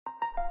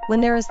When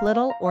there is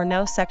little or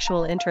no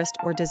sexual interest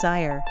or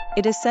desire,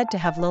 it is said to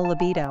have low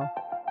libido.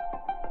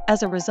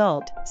 As a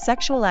result,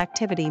 sexual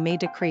activity may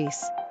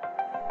decrease.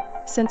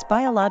 Since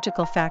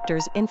biological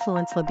factors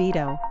influence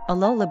libido, a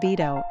low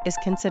libido is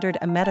considered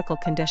a medical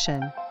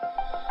condition.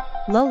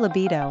 Low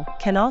libido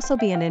can also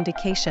be an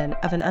indication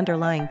of an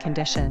underlying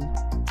condition.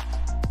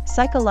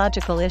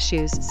 Psychological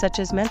issues such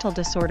as mental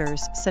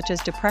disorders such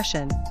as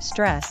depression,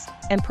 stress,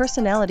 and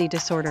personality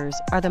disorders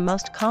are the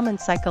most common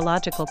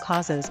psychological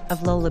causes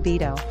of low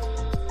libido.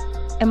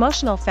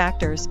 Emotional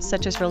factors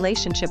such as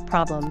relationship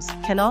problems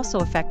can also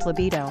affect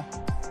libido.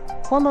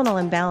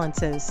 Hormonal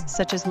imbalances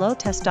such as low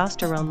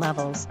testosterone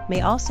levels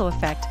may also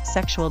affect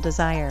sexual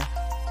desire.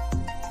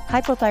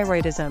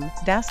 Hypothyroidism,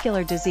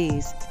 vascular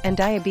disease, and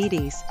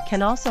diabetes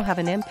can also have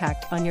an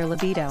impact on your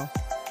libido.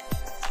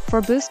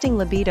 For boosting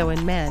libido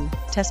in men,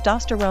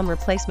 testosterone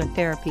replacement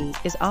therapy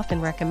is often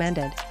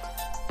recommended.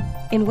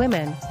 In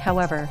women,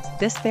 however,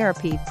 this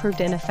therapy proved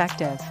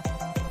ineffective.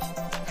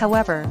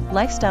 However,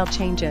 lifestyle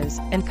changes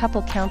and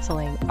couple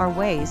counseling are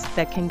ways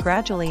that can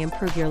gradually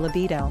improve your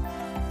libido.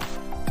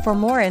 For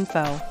more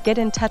info, get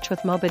in touch with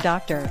Moba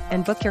Doctor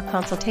and book your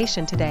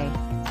consultation today.